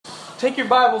Take your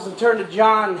Bibles and turn to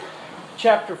John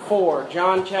chapter 4.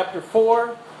 John chapter 4.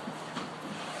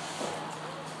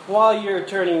 While you're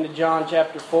turning to John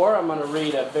chapter 4, I'm going to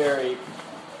read a very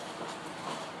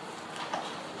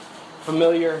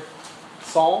familiar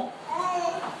psalm.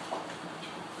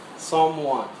 Psalm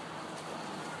 1.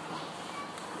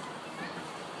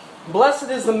 Blessed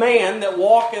is the man that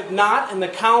walketh not in the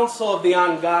counsel of the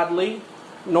ungodly,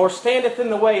 nor standeth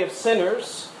in the way of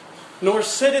sinners, nor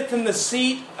sitteth in the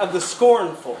seat of the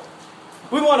scornful.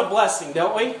 We want a blessing,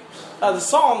 don't we? The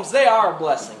Psalms, they are a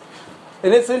blessing.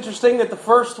 And it's interesting that the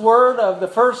first word of the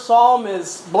first Psalm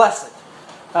is blessed.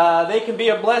 They can be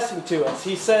a blessing to us.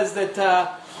 He says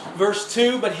that, verse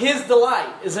 2, but his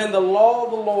delight is in the law of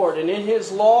the Lord, and in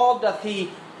his law doth he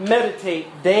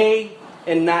meditate day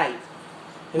and night.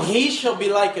 And he shall be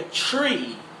like a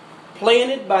tree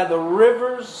planted by the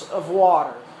rivers of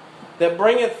water, that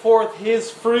bringeth forth his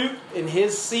fruit in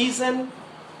his season.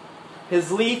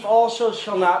 His leaf also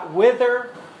shall not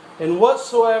wither, and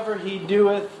whatsoever he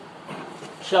doeth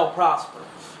shall prosper.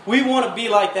 We want to be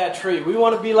like that tree. We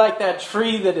want to be like that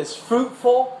tree that is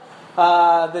fruitful,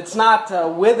 that's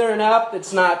not withering up,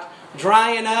 that's not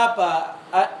drying up.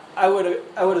 I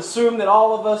would assume that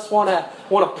all of us want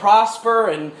to prosper,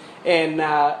 and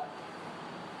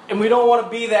we don't want to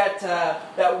be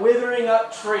that withering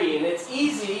up tree. And it's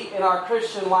easy in our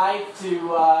Christian life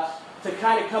to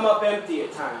kind of come up empty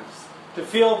at times, to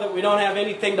feel that we don't have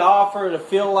anything to offer, to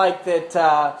feel like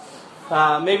that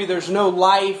maybe there's no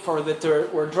life, or that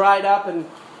we're dried up. And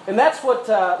that's what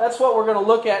we're going to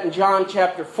look at in John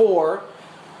chapter 4.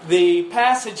 The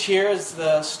passage here is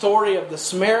the story of the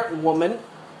Samaritan woman,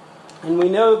 and we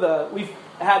know we've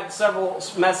had several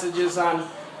messages on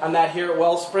that here at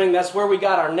Wellspring. That's where we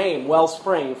got our name,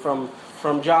 Wellspring, from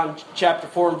John chapter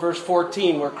 4 and verse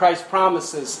 14, where Christ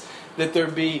promises that there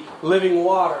be living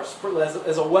water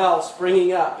as a well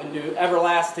springing up into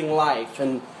everlasting life.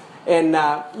 And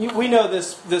we know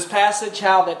this passage,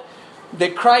 how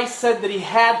that Christ said that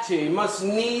he must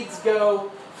needs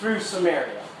go through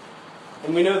Samaria.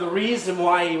 And we know the reason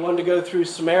why he wanted to go through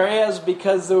Samaria is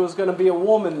because there was going to be a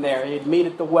woman there he'd meet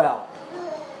at the well.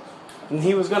 And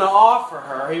he was going to offer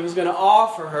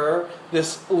her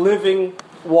this living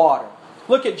water.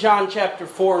 Look at John chapter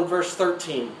 4 and verse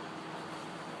 13.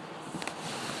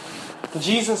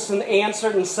 Jesus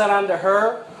answered and said unto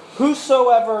her,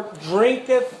 whosoever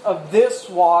drinketh of this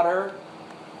water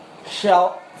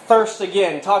shall thirst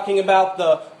again. Talking about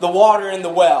the water in the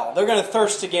well. They're going to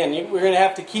thirst again. We're going to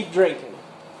have to keep drinking.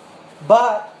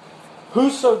 But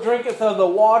whoso drinketh of the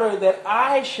water that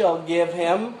I shall give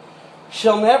him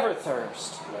shall never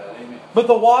thirst. But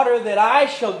the water that I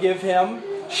shall give him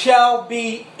shall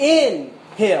be in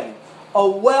him a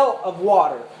well of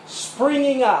water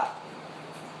springing up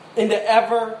into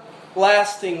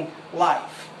everlasting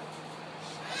life.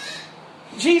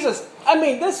 Jesus,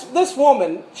 this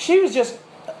woman, she was just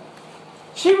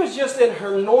in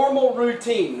her normal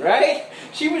routine, right?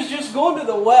 She was just going to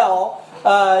the well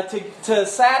to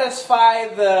satisfy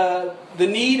the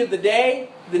need of the day,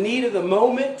 the need of the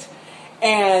moment.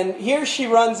 And here she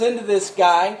runs into this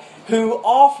guy who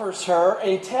offers her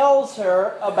and tells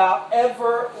her about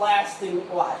everlasting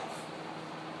life.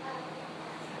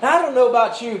 Now, I don't know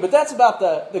about you, but that's about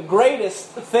the greatest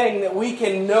thing that we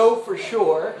can know for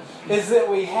sure, is that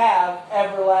we have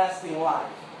everlasting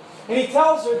life. And he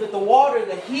tells her that the water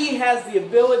that he has the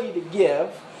ability to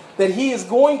give, that he is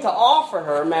going to offer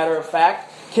her, matter of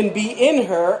fact, can be in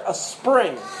her a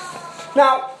spring.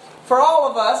 Now, for all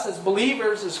of us as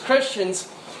believers, as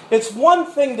Christians, it's one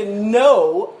thing to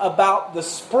know about the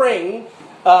spring,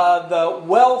 the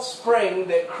wellspring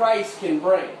that Christ can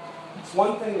bring. It's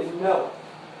one thing to know it.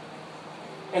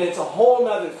 And it's a whole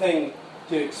other thing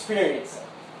to experience it.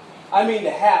 To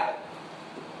have it.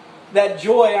 That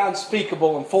joy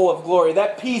unspeakable and full of glory.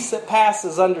 That peace that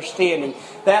passes understanding.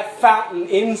 That fountain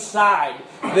inside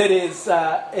that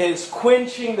is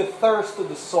quenching the thirst of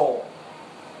the soul.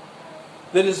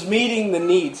 That is meeting the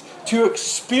needs. To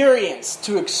experience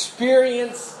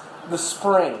the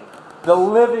spring, the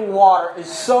living water, is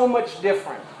so much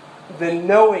different than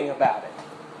knowing about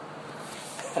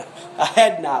it. I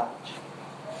had knowledge.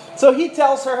 So he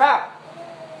tells her how.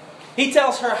 He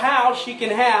tells her how she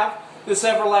can have this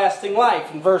everlasting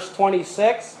life. In verse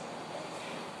 26,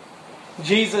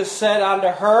 Jesus said unto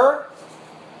her,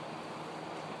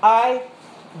 I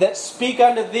that speak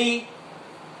unto thee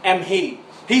am he.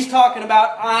 He's talking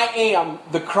about, I am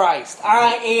the Christ.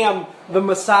 I am the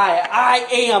Messiah. I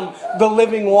am the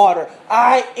living water.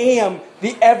 I am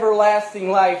the everlasting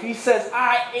life. He says,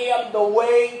 I am the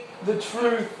way, the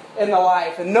truth, in the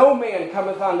life, and no man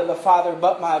cometh unto the Father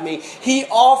but by me. He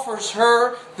offers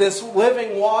her this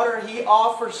living water. He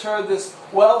offers her this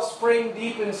wellspring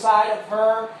deep inside of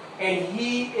her, and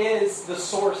He is the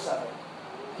source of it.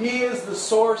 He is the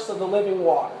source of the living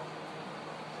water.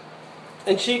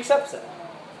 And she accepts it.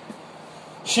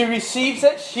 She receives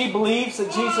it. She believes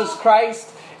that Jesus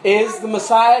Christ is the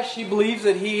Messiah. She believes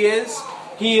that He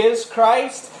is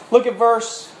Christ. Look at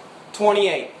verse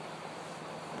 28.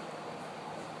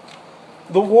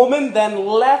 The woman then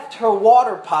left her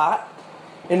water pot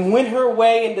and went her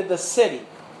way into the city,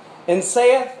 and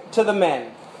saith to the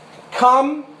men,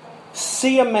 Come,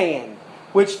 see a man,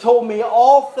 which told me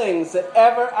all things that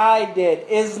ever I did.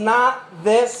 Is not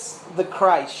this the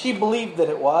Christ? She believed that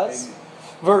it was. Amen.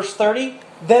 Verse 30,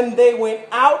 Then they went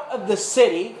out of the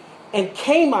city and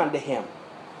came unto him.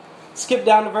 Skip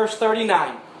down to verse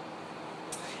 39.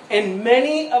 And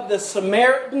many of the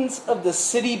Samaritans of the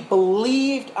city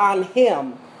believed on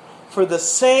him for the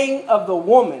saying of the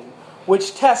woman,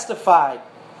 which testified,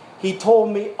 He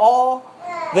told me all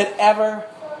that ever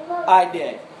I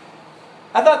did.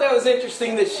 I thought that was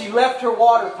interesting that she left her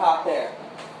water pot there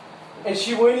and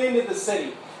she went into the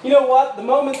city. You know what? The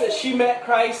moment that she met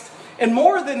Christ, and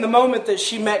more than the moment that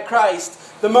she met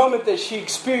Christ, the moment that she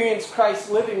experienced Christ's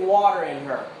living water in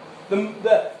her,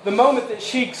 the moment that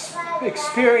she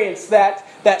experienced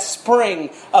that spring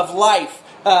of life,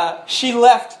 she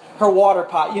left her water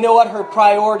pot. You know what? Her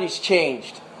priorities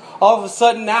changed. All of a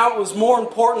sudden now it was more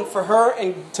important for her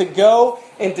to go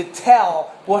and to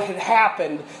tell what had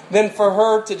happened than for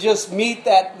her to just meet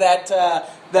that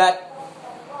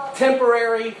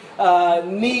temporary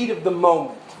need of the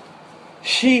moment.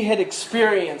 She had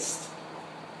experienced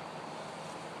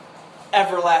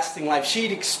everlasting life.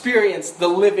 She'd experienced the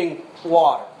living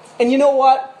water. And you know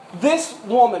what? This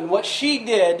woman, what she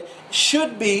did,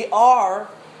 should be our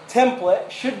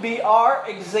template, should be our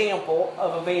example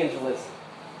of evangelism.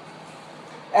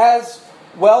 As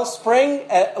Wellspring,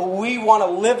 we want to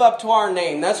live up to our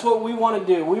name. That's what we want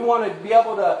to do. We want to be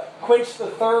able to quench the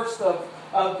thirst of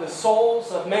the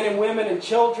souls of men and women and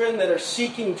children that are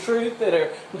seeking truth, that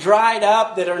are dried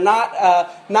up, that are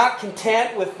not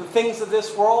content with the things of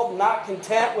this world, not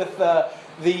content with the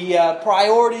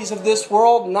priorities of this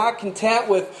world, not content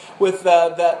with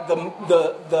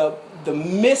the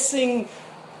missing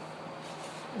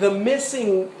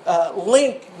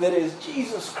link that is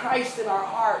Jesus Christ in our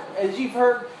heart. As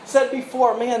you've said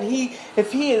before, man,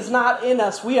 if He is not in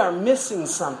us, we are missing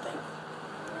something.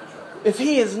 If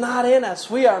He is not in us,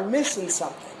 we are missing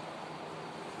something.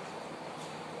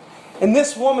 And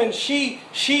this woman, she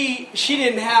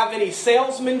didn't have any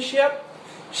salesmanship.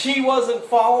 She wasn't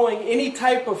following any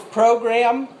type of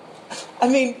program. I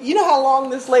mean, you know how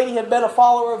long this lady had been a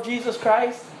follower of Jesus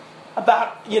Christ?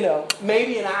 About,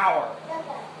 maybe an hour.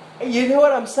 You know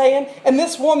what I'm saying? And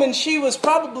this woman, she was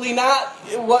probably not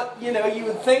what, you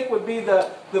would think would be the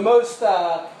most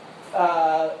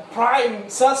prime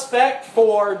suspect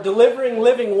for delivering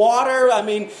living water. I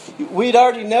mean, we'd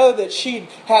already know that she'd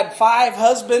had 5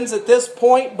 husbands at this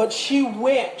point, but she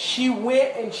went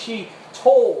and she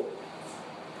told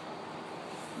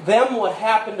them what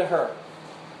happened to her.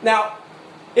 Now,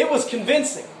 it was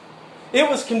convincing. It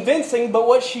was convincing, but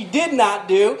what she did not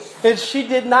do is she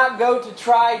did not go to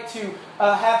try to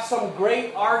have some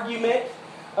great argument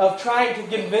of trying to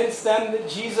convince them that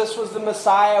Jesus was the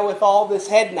Messiah with all this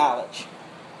head knowledge.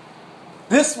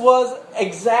 This was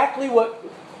exactly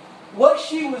what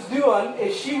she was doing,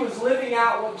 is she was living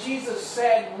out what Jesus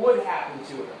said would happen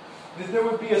to her. That there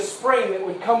would be a spring that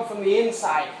would come from the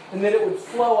inside and that it would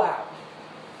flow out.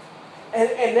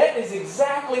 And that is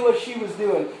exactly what she was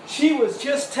doing. She was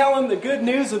just telling the good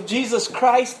news of Jesus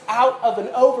Christ out of an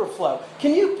overflow.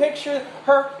 Can you picture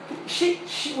her?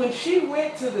 When she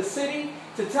went to the city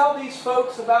to tell these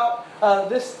folks about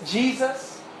this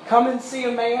Jesus, come and see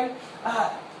a man,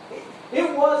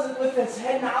 it wasn't with this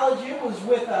head knowledge. It was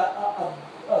with a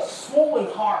swollen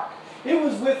heart. It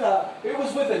was with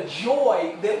a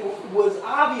joy that was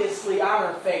obviously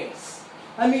on her face.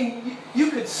 I mean, you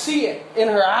could see it in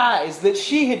her eyes that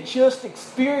she had just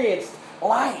experienced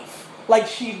life like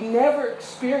she'd never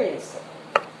experienced it.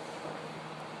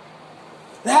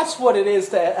 That's what it is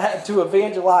to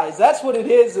evangelize. That's what it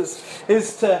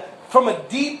is to from a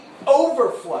deep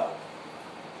overflow.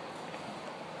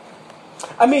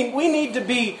 I mean, we need to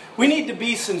be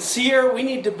sincere. We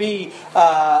need to be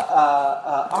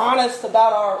honest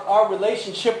about our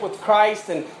relationship with Christ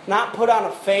and not put on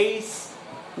a face.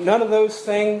 None of those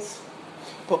things.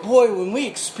 But boy, when we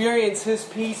experience His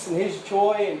peace and His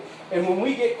joy, and when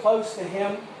we get close to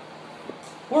Him,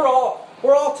 we're all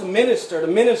to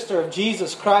minister of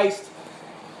Jesus Christ.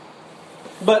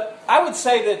 But I would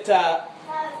say that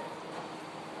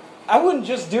I wouldn't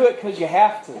just do it because you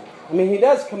have to. I mean, He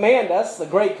does command us, the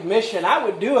Great Commission. I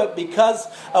would do it because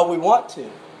we want to.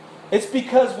 It's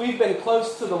because we've been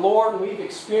close to the Lord and we've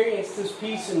experienced His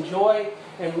peace and joy.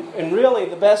 And really,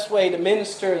 the best way to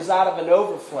minister is out of an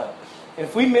overflow. And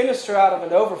if we minister out of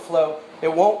an overflow,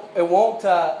 it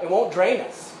won't drain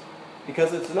us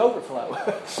because it's an overflow.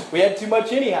 We had too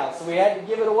much anyhow, so we had to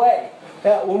give it away.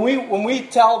 When we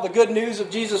tell the good news of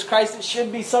Jesus Christ, it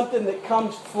should be something that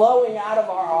comes flowing out of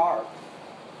our heart.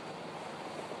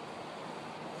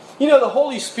 You know, the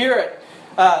Holy Spirit,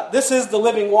 this is the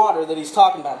living water that He's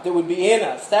talking about that would be in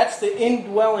us. That's the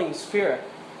indwelling Spirit.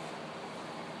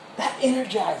 That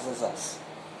energizes us.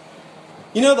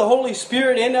 You know, the Holy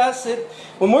Spirit in us,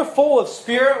 when we're full of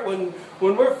Spirit, when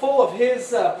we're full of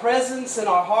His presence in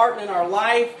our heart and in our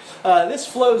life, this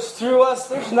flows through us.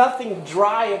 There's nothing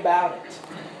dry about it.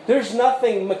 There's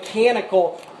nothing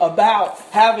mechanical about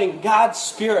having God's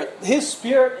Spirit. His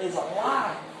Spirit is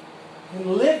alive and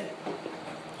living.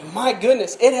 And my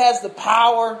goodness, it has the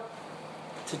power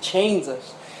to change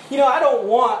us. You know, I don't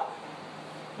want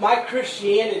my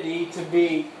Christianity to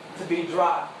be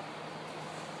dry.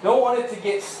 Don't want it to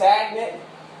get stagnant.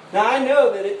 Now I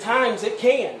know that at times it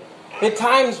can. At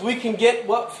times we can get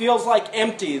what feels like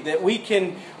empty, that we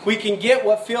can get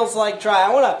what feels like dry.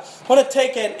 I want to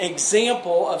take an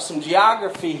example of some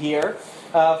geography here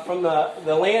from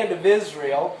the land of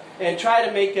Israel and try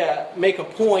to make a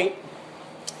point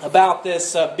about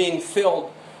this being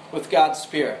filled with God's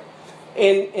Spirit.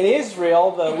 In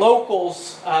Israel, the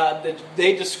locals,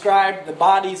 they described the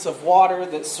bodies of water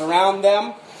that surround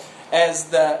them as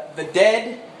the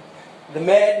dead, the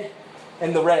med,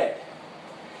 and the red.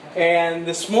 And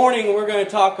this morning we're going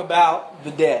to talk about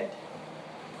the dead.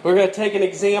 We're going to take an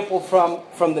example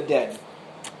from the dead.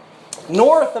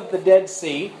 North of the Dead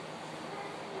Sea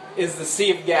is the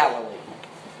Sea of Galilee.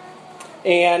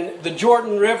 And the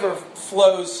Jordan River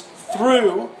flows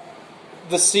through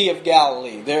the Sea of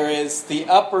Galilee. There is the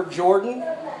upper Jordan,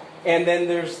 and then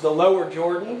there's the lower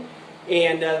Jordan.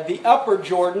 And the upper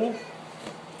Jordan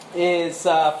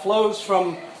flows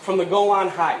from the Golan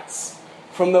Heights,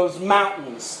 from those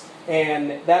mountains.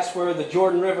 And that's where the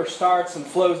Jordan River starts and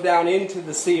flows down into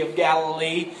the Sea of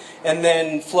Galilee, and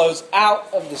then flows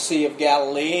out of the Sea of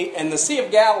Galilee. And the Sea of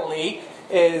Galilee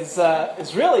is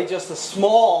really just a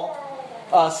small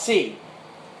sea.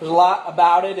 There's a lot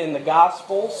about it in the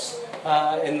Gospels,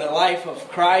 in the life of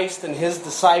Christ and His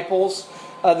disciples.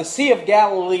 The Sea of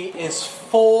Galilee is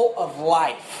full of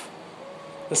life.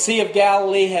 The Sea of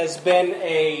Galilee has been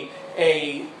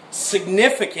a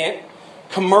significant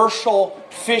commercial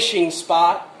fishing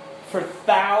spot for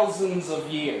thousands of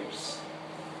years.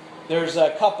 There's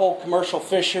a couple commercial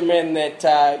fishermen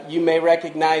that you may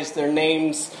recognize their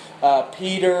names.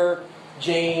 Peter,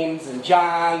 James, and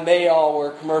John. They all were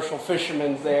commercial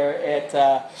fishermen there at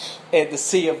the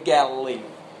Sea of Galilee.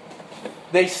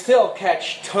 They still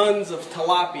catch tons of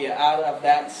tilapia out of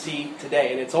that sea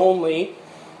today. And it's only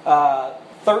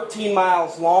 13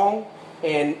 miles long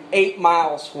and 8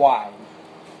 miles wide.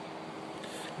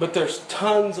 But there's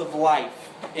tons of life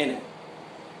in it.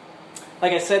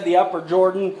 Like I said, the upper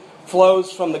Jordan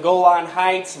flows from the Golan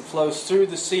Heights and flows through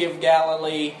the Sea of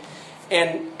Galilee.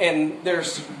 And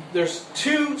there's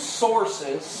two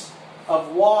sources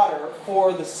of water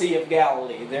for the Sea of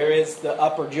Galilee. There is the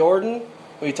upper Jordan,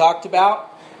 we talked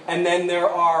about, and then there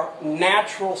are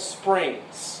natural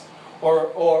springs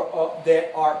or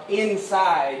that are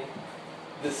inside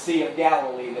the Sea of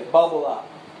Galilee that bubble up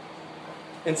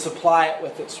and supply it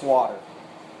with its water.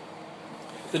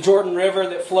 The Jordan River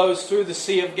that flows through the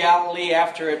Sea of Galilee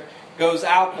after it goes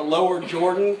out the lower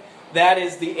Jordan, that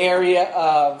is the area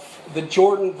of the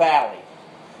Jordan Valley.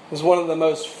 It's one of the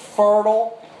most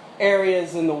fertile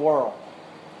areas in the world.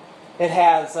 It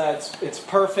has it's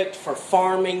perfect for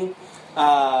farming,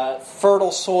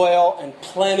 fertile soil, and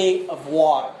plenty of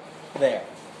water there.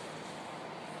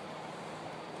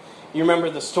 You remember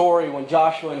the story when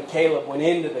Joshua and Caleb went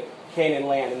into the Canaan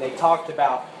land and they talked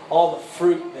about all the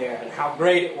fruit there and how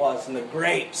great it was and the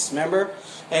grapes, remember?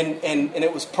 And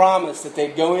it was promised that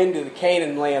they'd go into the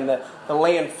Canaan land, the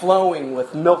land flowing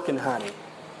with milk and honey.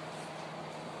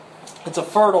 It's a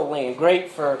fertile land, great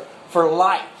for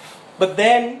life. But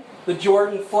then the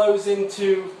Jordan flows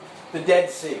into the Dead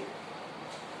Sea.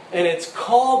 And it's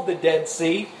called the Dead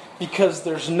Sea because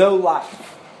there's no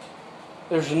life.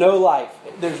 There's no life.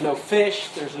 There's no fish.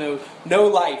 There's no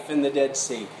life in the Dead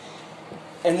Sea.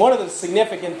 And one of the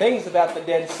significant things about the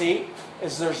Dead Sea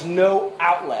is there's no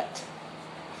outlet.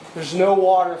 There's no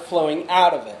water flowing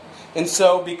out of it. And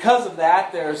so because of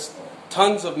that, there's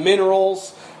tons of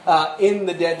minerals, in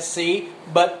the Dead Sea,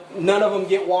 but none of them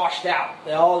get washed out.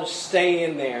 They all just stay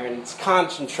in there, and it's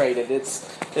concentrated.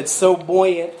 It's so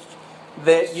buoyant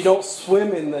that you don't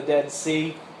swim in the Dead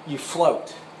Sea, you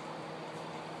float.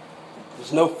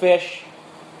 There's no fish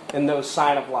and no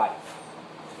sign of life.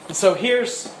 And so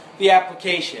here's the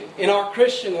application. In our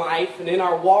Christian life and in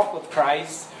our walk with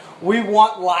Christ, we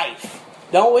want life,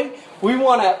 don't we?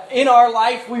 In our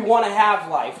life, we want to have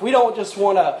life. We don't just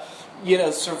want to,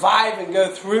 survive and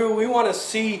go through. We want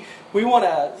to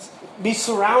be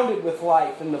surrounded with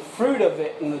life and the fruit of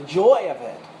it and the joy of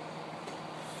it.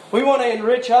 We want to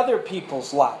enrich other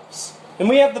people's lives. And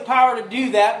we have the power to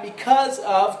do that because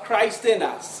of Christ in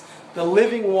us, the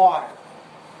living water.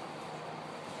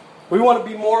 We want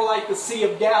to be more like the Sea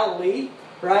of Galilee,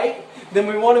 right? Than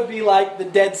we want to be like the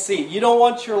Dead Sea. You don't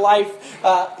want your life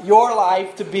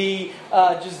to be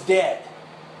just dead.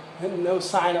 No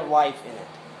sign of life in it.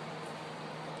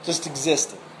 Just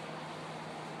existing.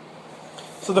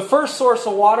 So the first source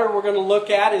of water we're going to look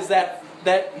at is that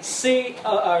sea,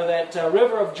 or that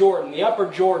river of Jordan, the upper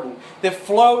Jordan, that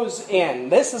flows in.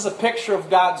 This is a picture of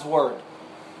God's Word.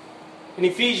 In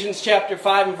Ephesians chapter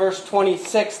 5 and verse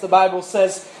 26, the Bible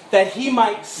says that He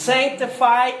might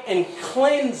sanctify and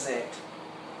cleanse it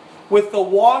with the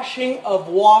washing of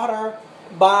water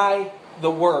by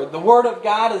the Word. The Word of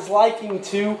God is likened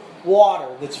to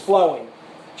water that's flowing.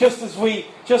 Just as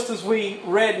we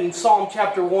read in Psalm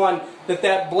chapter 1,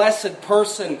 that blessed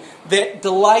person that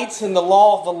delights in the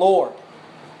law of the Lord,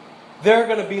 they're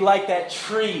going to be like that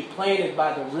tree planted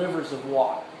by the rivers of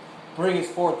water, bringing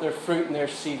forth their fruit in their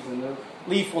season. Their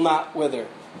leaf will not wither.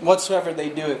 Whatsoever they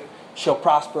do shall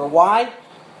prosper. Why?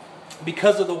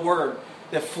 Because of the Word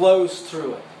that flows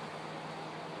through it.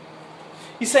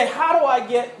 You say, how do I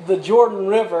get the Jordan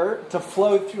River to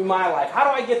flow through my life? How do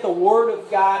I get the Word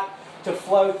of God to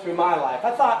flow through my life?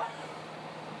 I thought,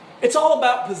 it's all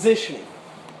about positioning.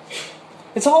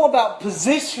 It's all about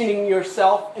positioning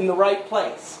yourself in the right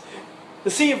place. The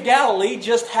Sea of Galilee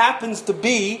just happens to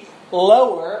be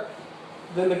lower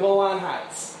than the Golan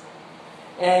Heights.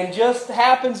 And just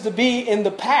happens to be in the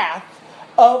path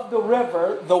of the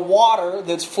river, the water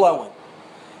that's flowing.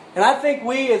 And I think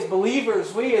we as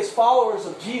believers, we as followers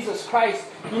of Jesus Christ,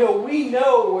 we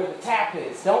know where the tap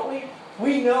is, don't we?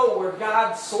 We know where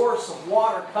God's source of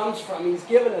water comes from. He's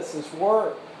given us His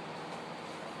Word.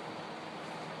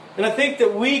 And I think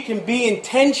that we can be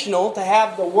intentional to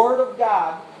have the Word of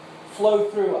God flow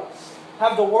through us.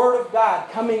 Have the Word of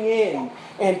God coming in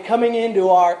and coming into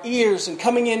our ears and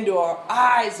coming into our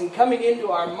eyes and coming into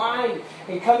our mind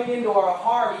and coming into our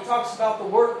heart. He talks about the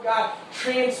Word of God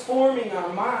transforming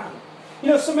our mind.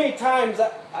 So many times,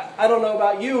 I don't know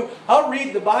about you, I'll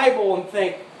read the Bible and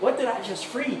think, what did I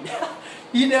just read?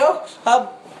 I'm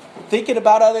thinking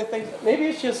about other things. Maybe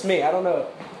it's just me, I don't know.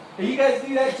 Do you guys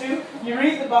do that too? You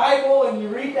read the Bible and you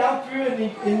read down through it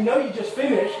and you just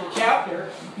finished the chapter.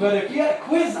 But if you had a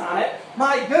quiz on it,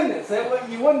 my goodness,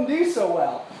 you wouldn't do so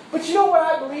well. But you know what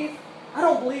I believe? I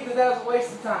don't believe that was a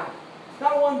waste of time.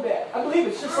 Not one bit. I believe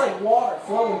it's just like water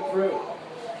flowing through.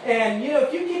 And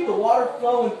if you keep the water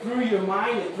flowing through your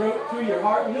mind and through your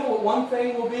heart, you know what one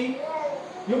thing will be?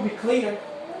 You'll be cleaner.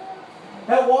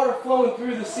 That water flowing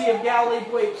through the Sea of Galilee,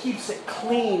 boy, it keeps it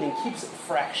clean and keeps it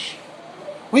fresh.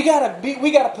 We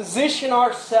gotta position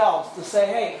ourselves to say,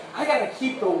 hey, I gotta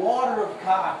keep the water of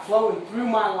God flowing through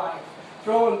my life.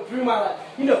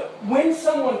 When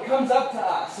someone comes up to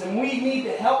us and we need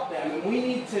to help them and we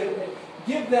need to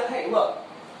give them, hey, look,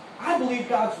 I believe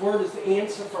God's Word is the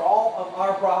answer for all of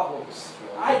our problems.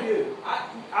 I do.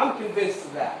 I'm convinced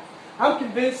of that. I'm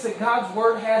convinced that God's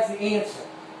Word has the answer.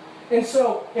 And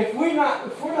so if we're not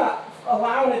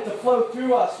allowing it to flow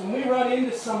through us, when we run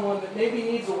into someone that maybe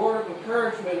needs a word of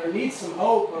encouragement or needs some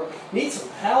hope or needs some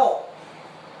help,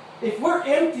 if we're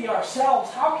empty ourselves,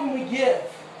 how can we give?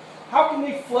 How can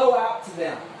we flow out to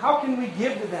them? How can we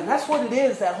give to them? That's what it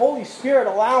is, that Holy Spirit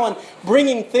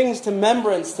bringing things to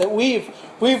remembrance that we've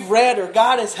read or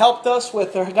God has helped us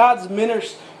with or God's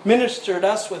ministered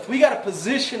us with. We got to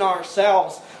position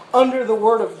ourselves under the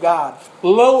Word of God,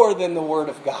 lower than the Word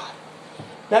of God.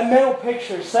 That mental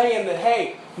picture is saying that,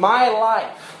 hey, my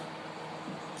life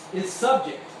is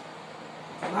subject.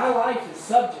 My life is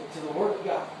subject to the Word of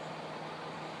God.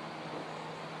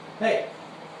 Hey,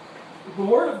 the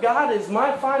Word of God is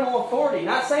my final authority.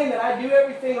 Not saying that I do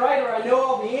everything right or I know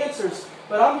all the answers,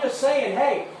 but I'm just saying,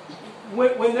 hey,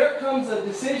 when there comes a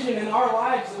decision in our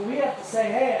lives and we have to say,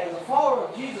 hey, as a follower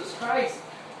of Jesus Christ,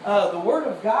 the Word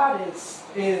of God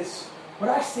is what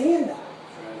I stand on.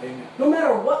 No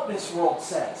matter what this world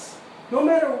says. No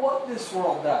matter what this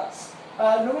world does.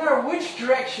 no matter which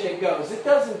direction it goes, it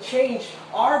doesn't change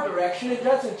our direction. It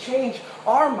doesn't change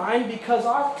our mind because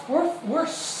we're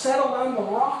settled on the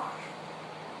rock,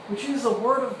 which is the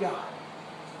Word of God.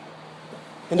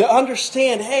 And to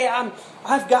understand, hey,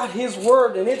 I've got His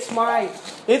Word, and it's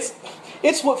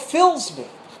what fills me.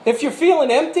 If you're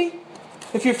feeling empty,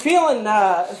 if you're feeling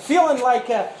like,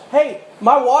 hey,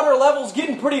 my water level's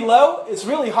getting pretty low, it's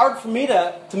really hard for me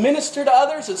to minister to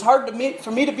others, it's hard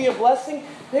for me to be a blessing,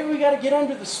 maybe we got to get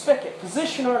under the spigot,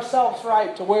 position ourselves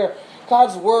right to where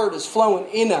God's Word is flowing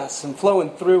in us and flowing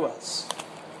through us.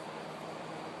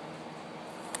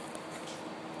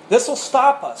 This will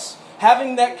stop us.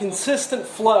 Having that consistent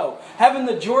flow, having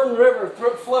the Jordan River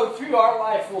flow through our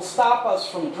life will stop us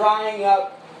from drying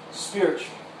up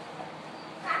spiritually.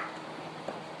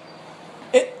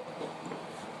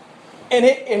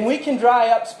 And we can dry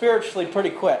up spiritually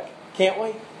pretty quick, can't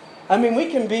we? I mean,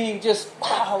 we can be just,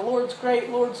 wow, Lord's great,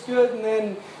 Lord's good, and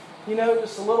then,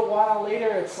 just a little while later,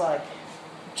 it's like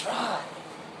dry.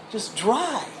 Just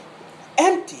dry.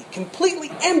 Empty.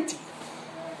 Completely empty.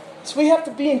 So we have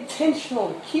to be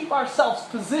intentional to keep ourselves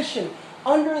positioned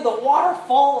under the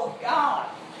waterfall of God.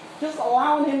 Just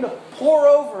allowing Him to pour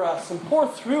over us and pour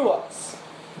through us.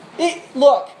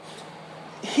 Look,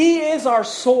 He is our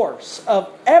source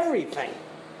of everything.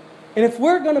 And if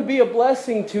we're going to be a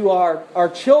blessing to our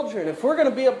children, if we're going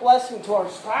to be a blessing to our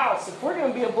spouse, if we're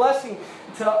going to be a blessing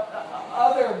to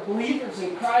other believers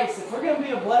in Christ, if we're going to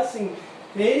be a blessing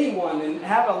to anyone and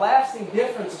have a lasting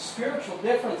difference, a spiritual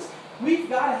difference, we've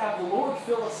got to have the Lord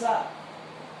fill us up.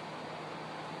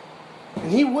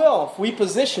 And He will if we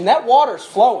position. That water's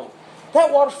flowing.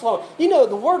 That water's flowing.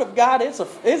 The Word of God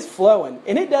is flowing.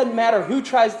 And it doesn't matter who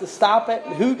tries to stop it.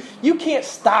 You can't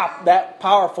stop that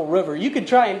powerful river. You can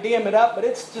try and dam it up, but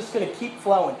it's just going to keep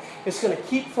flowing. It's going to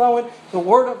keep flowing. The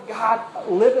Word of God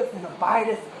liveth and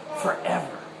abideth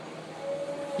forever.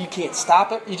 You can't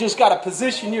stop it. You just got to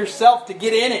position yourself to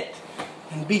get in it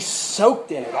and be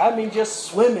soaked in it. I mean, just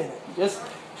swim in it.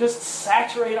 Just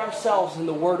saturate ourselves in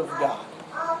the Word of God.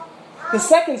 The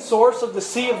second source of the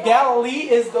Sea of Galilee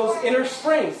is those inner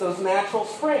springs, those natural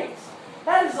springs.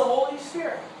 That is the Holy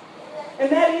Spirit.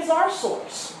 And that is our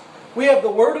source. We have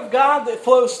the Word of God that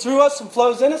flows through us and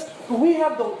flows in us, but we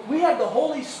have the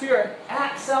Holy Spirit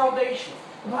at salvation.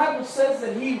 The Bible says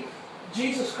that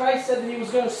Jesus Christ said that He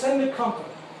was going to send the Comforter,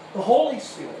 the Holy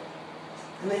Spirit,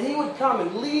 and that He would come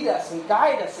and lead us and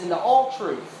guide us into all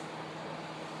truth.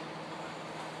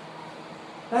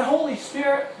 That Holy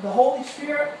Spirit,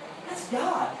 that's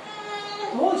God.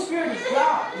 The Holy Spirit is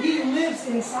God. He lives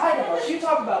inside of us. You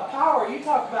talk about power. You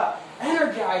talk about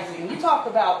energizing. You talk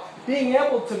about being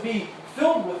able to be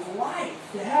filled with life.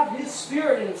 To have His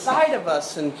Spirit inside of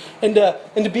us and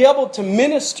to be able to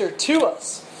minister to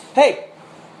us. Hey,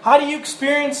 how do you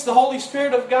experience the Holy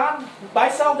Spirit of God? By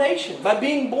salvation. By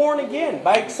being born again.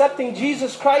 By accepting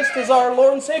Jesus Christ as our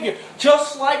Lord and Savior.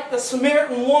 Just like the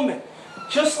Samaritan woman.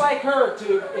 Just like her,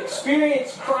 to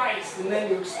experience Christ and then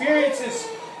to experience His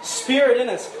Spirit in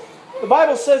us. The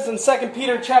Bible says in 2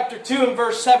 Peter chapter 2 and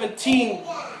verse 17,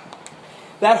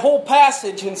 that whole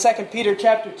passage in 2 Peter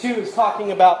chapter 2 is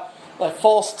talking about like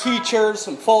false teachers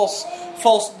and false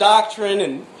doctrine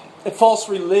and false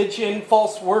religion,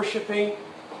 false worshiping.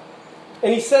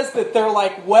 And he says that they're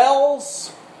like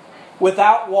wells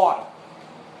without water.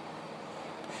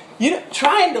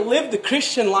 Trying to live the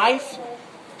Christian life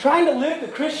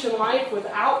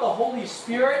without the Holy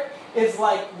Spirit is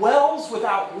like wells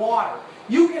without water.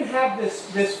 You can have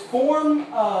this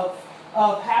form of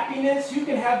happiness. You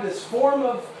can have this form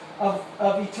of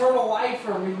eternal life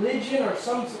or religion or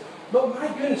some. But my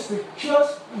goodness, there's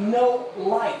just no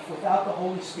life without the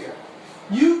Holy Spirit.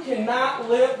 You cannot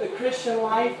live the Christian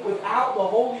life without the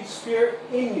Holy Spirit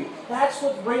in you. That's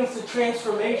what brings the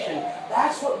transformation.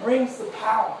 That's what brings the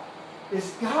power.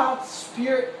 Is God's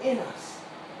Spirit in us.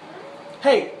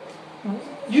 Hey,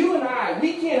 you and I,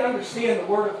 we can't understand the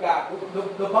Word of God.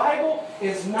 The Bible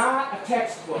is not a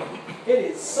textbook. It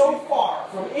is so far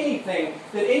from anything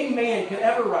that any man could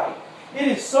ever write. It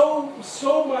is so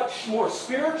much more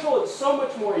spiritual. It's so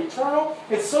much more eternal.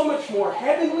 It's so much more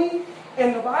heavenly.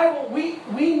 And the Bible, we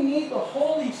need the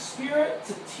Holy Spirit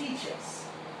to teach us.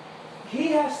 He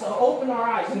has to open our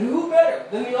eyes. And who better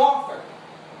than the author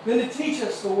than to teach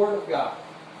us the Word of God?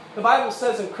 The Bible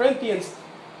says in Corinthians,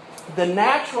 the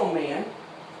natural man,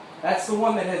 that's the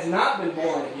one that has not been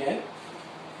born again,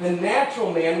 the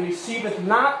natural man receiveth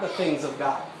not the things of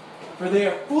God, for they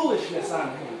are foolishness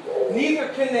unto him. Neither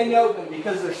can they know them,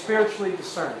 because they're spiritually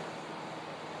discerned.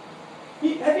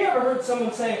 Have you ever heard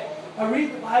someone say, I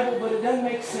read the Bible, but it doesn't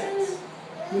make sense?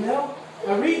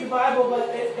 I read the Bible, but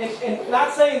and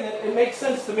not saying that it makes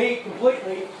sense to me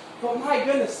completely, but my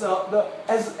goodness,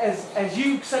 as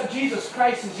you accept Jesus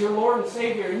Christ as your Lord and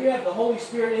Savior, and you have the Holy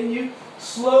Spirit in you,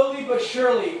 slowly but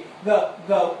surely the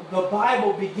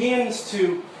Bible begins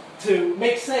to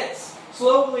make sense.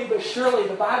 Slowly but surely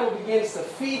the Bible begins to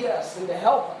feed us and to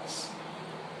help us.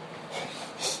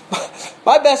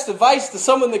 My best advice to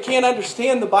someone that can't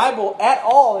understand the Bible at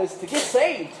all is to get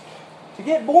saved, to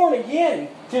get born again,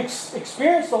 to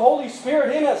experience the Holy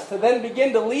Spirit in us, to then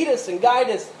begin to lead us and guide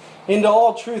us into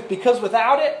all truth. Because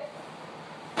without it,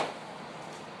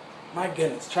 my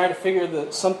goodness, trying to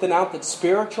figure something out that's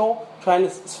spiritual, trying to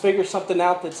figure something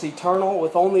out that's eternal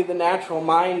with only the natural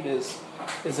mind is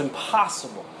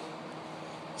impossible.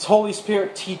 This Holy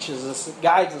Spirit teaches us, it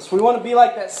guides us. We want to be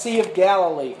like that Sea of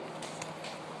Galilee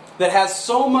that has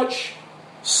so much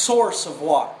source of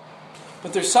water.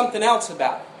 But there's something else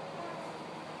about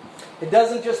it. It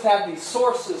doesn't just have these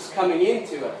sources coming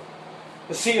into it.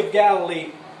 The Sea of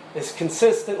Galilee is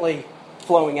consistently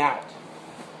flowing out.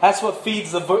 That's what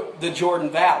feeds the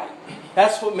Jordan Valley.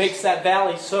 That's what makes that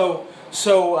valley so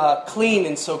clean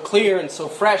and so clear and so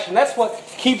fresh. And that's what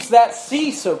keeps that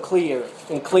sea so clear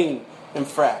and clean and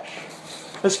fresh.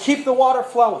 Let's keep the water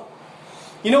flowing.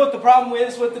 You know what the problem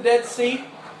is with the Dead Sea?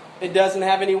 It doesn't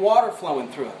have any water flowing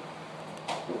through it.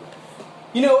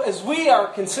 You know, as we are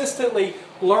consistently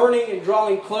learning and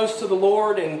drawing close to the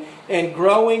Lord and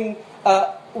growing,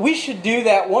 we should do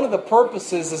that. One of the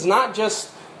purposes is not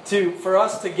just for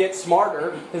us to get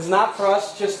smarter, is not for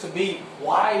us just to be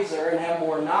wiser and have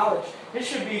more knowledge. It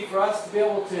should be for us to be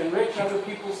able to enrich other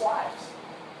people's lives.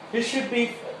 It should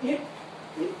be...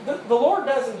 The Lord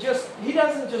doesn't just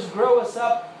grow us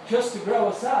up just to grow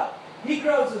us up. He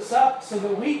grows us up so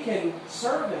that we can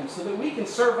serve Him, so that we can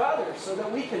serve others, so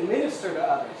that we can minister to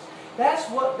others. That's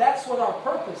what our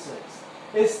purpose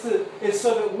is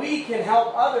so that we can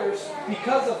help others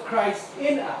because of Christ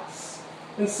in us.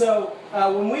 And so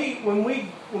when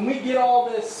we get all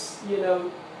this,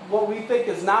 what we think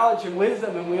is knowledge and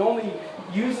wisdom, and we only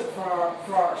use it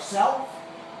for ourselves,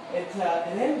 it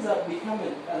ends up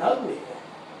becoming an ugly thing.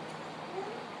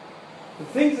 The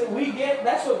things that we get,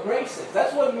 that's what grace is.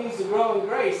 That's what it means to grow in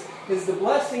grace, is the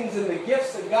blessings and the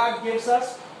gifts that God gives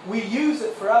us, we use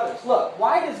it for others. Look,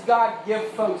 why does God give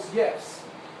folks gifts?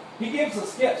 He gives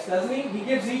us gifts, doesn't He? He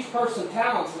gives each person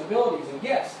talents and abilities and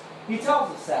gifts. He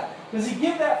tells us that. Does He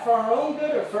give that for our own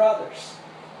good or for others?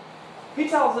 He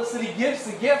tells us that He gives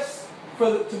the gifts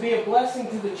to be a blessing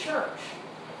to the church.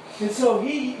 And so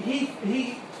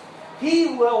He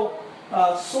will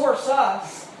source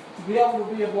us to be able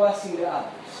to be a blessing to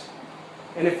others.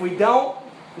 And if we don't,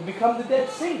 we become the Dead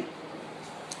Sea.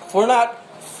 If we're not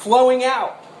flowing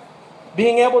out,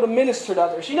 being able to minister to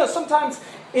others. Sometimes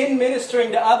in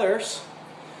ministering to others,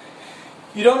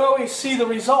 you don't always see the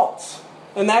results.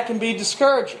 And that can be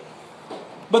discouraging.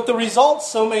 But the results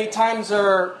so many times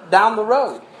are down the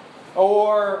road,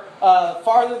 or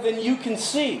farther than you can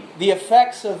see. The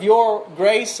effects of your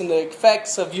grace and the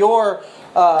effects of your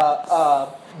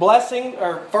blessing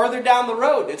are further down the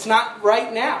road. It's not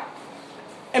right now.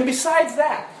 And besides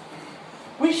that,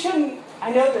 we shouldn't,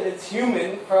 I know that it's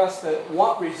human for us to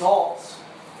want results,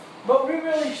 but we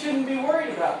really shouldn't be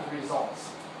worried about the results.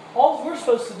 All we're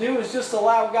supposed to do is just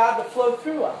allow God to flow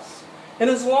through us. And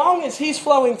as long as He's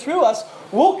flowing through us,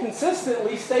 we'll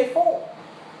consistently stay full.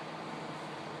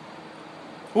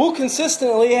 We'll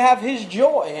consistently have His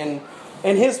joy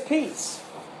and His peace.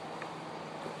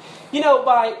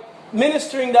 By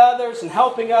ministering to others and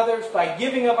helping others, by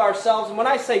giving of ourselves. And when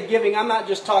I say giving, I'm not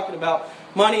just talking about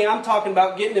money. I'm talking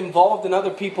about getting involved in other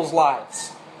people's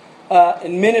lives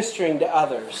and ministering to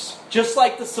others. Just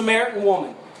like the Samaritan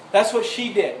woman. That's what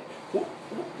she did.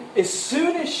 As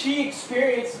soon as she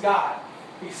experienced God,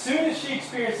 as soon as she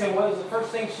experienced Him, what was the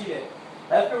first thing she did?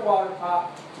 Left her water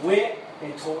pot, went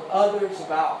and told others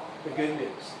about the good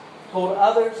news. Told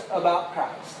others about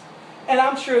Christ. And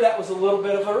I'm sure that was a little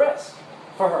bit of a risk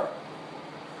for her.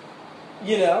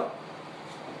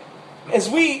 As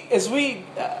we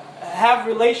have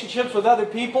relationships with other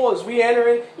people, as we enter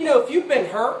in, if you've been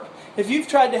hurt, if you've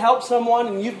tried to help someone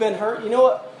and you've been hurt,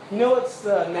 what's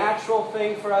the natural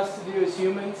thing for us to do as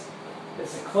humans?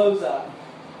 It's to close up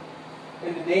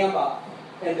and to dam up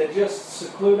and to just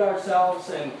seclude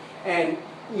ourselves and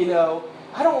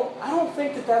I don't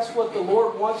think that that's what the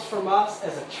Lord wants from us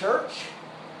as a church.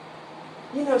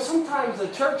 Sometimes the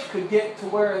church could get to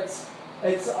where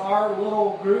it's our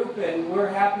little group and we're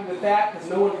happy with that because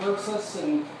no one hurts us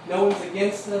and no one's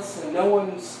against us and no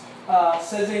one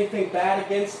says anything bad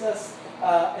against us.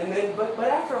 But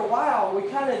after a while, we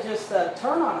kind of just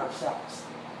turn on ourselves.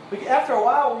 But after a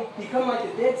while, we become like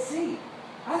a Dead Sea.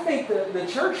 I think the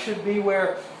church should be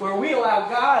where we allow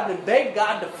God and beg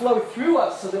God to flow through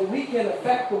us so that we can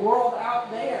affect the world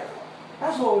out there.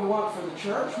 That's what we want for the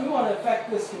church. We want to affect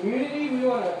this community. We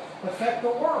want to affect the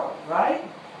world, right?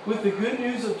 With the good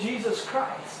news of Jesus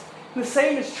Christ. The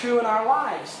same is true in our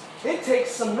lives. It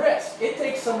takes some risk. It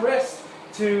takes some risk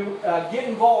to get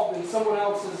involved in someone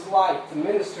else's life, to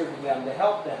minister to them, to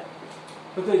help them.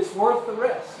 But it's worth the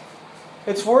risk.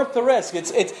 It's worth the risk.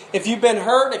 It's if you've been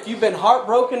hurt, if you've been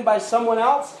heartbroken by someone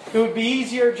else, it would be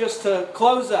easier just to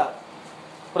close up.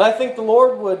 But I think the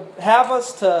Lord would have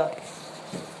us to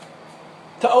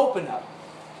open up.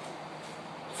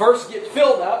 First get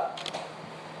filled up,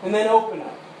 and then open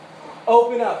up.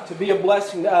 Open up to be a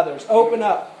blessing to others. Open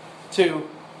up to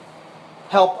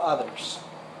help others.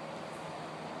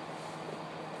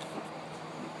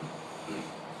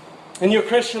 In your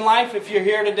Christian life, if you're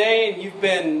here today and you've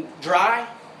been dry,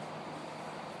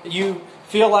 you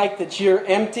feel like that you're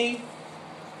empty,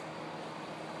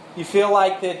 you feel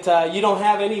like that you don't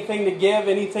have anything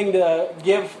to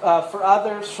give for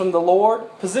others from the Lord,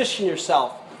 position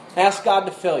yourself. Ask God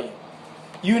to fill you.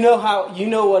 You know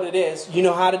what it is. You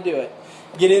know how to do it.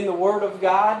 Get in the Word of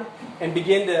God and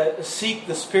begin to seek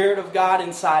the Spirit of God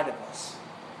inside of us.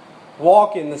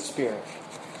 Walk in the Spirit.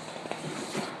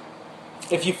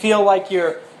 If you feel like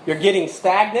you're getting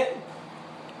stagnant,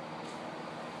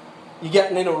 you're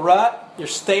getting in a rut, you're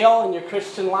stale in your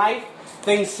Christian life,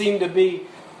 things seem to be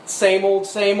same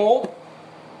old,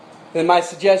 then my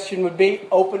suggestion would be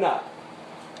open up.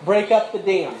 Break up the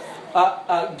dam.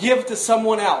 Give to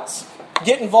someone else.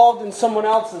 Get involved in someone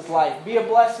else's life. Be a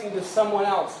blessing to someone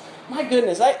else. My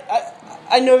goodness,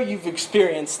 I know you've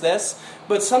experienced this,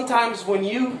 but sometimes when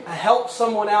you help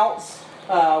someone else,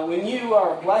 when you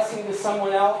are a blessing to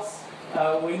someone else,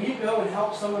 when you go and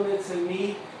help someone that's in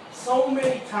need, so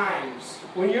many times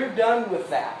when you're done with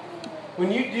that,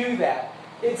 when you do that,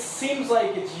 it seems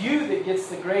like it's you that gets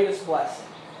the greatest blessing.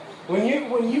 When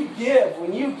you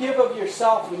give of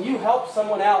yourself, when you help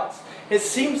someone else, it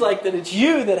seems like that it's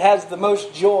you that has the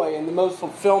most joy and the most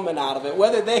fulfillment out of it,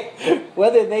 whether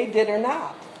they did or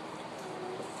not.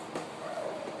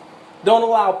 Don't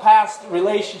allow past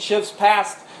relationships,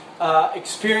 past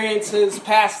experiences,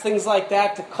 past things like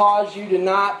that to cause you to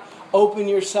not open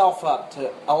yourself up,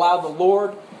 to allow the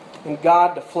Lord and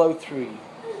God to flow through you.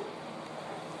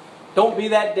 Don't be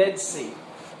that Dead Sea.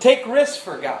 Take risks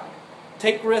for God.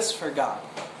 Take risks for God.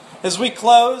 As we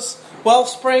close,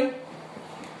 Wellspring,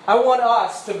 I want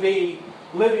us to be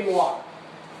living water.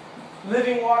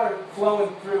 Living water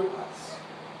flowing through us.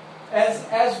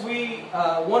 As we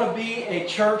want to be a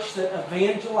church that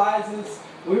evangelizes,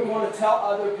 we want to tell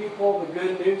other people the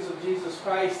good news of Jesus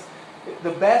Christ.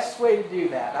 The best way to do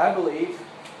that, I believe,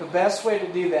 the best way to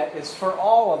do that is for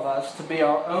all of us to be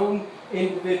our own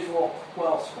individual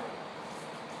Wellspring.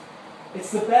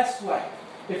 It's the best way.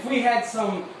 If we had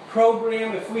some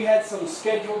program, if we had some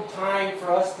scheduled time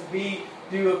for us to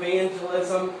do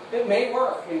evangelism, it may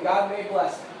work and God may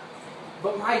bless it.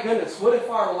 But my goodness, what if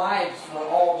our lives were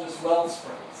all just well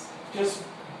springs? Just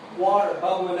water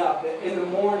bubbling up. In the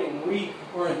morning, we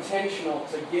were intentional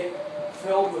to get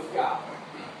filled with God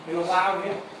and allow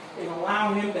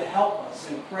Him to help us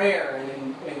in prayer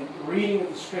and in reading of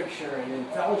the Scripture and in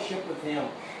fellowship with Him.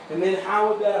 And then how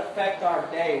would that affect our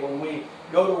day when we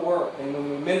go to work and when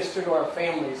we minister to our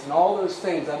families and all those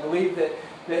things? I believe that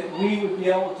we would be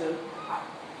able to,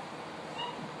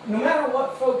 no matter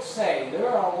what folks say, there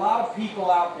are a lot of people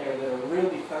out there that are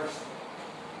really thirsty.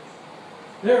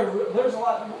 There's a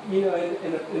lot, in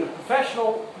the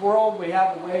professional world, we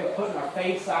have a way of putting our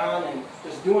face on and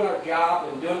just doing our job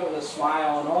and doing it with a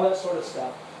smile and all that sort of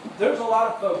stuff. There's a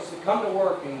lot of folks that come to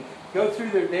work and go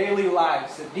through their daily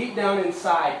lives that deep down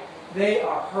inside, they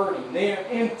are hurting. They are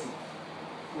empty.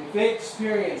 If they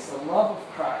experience the love of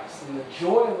Christ and the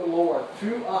joy of the Lord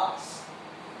through us,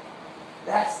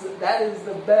 that is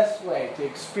the best way to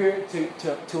experience,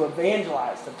 to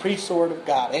evangelize, to preach the Word of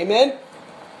God. Amen?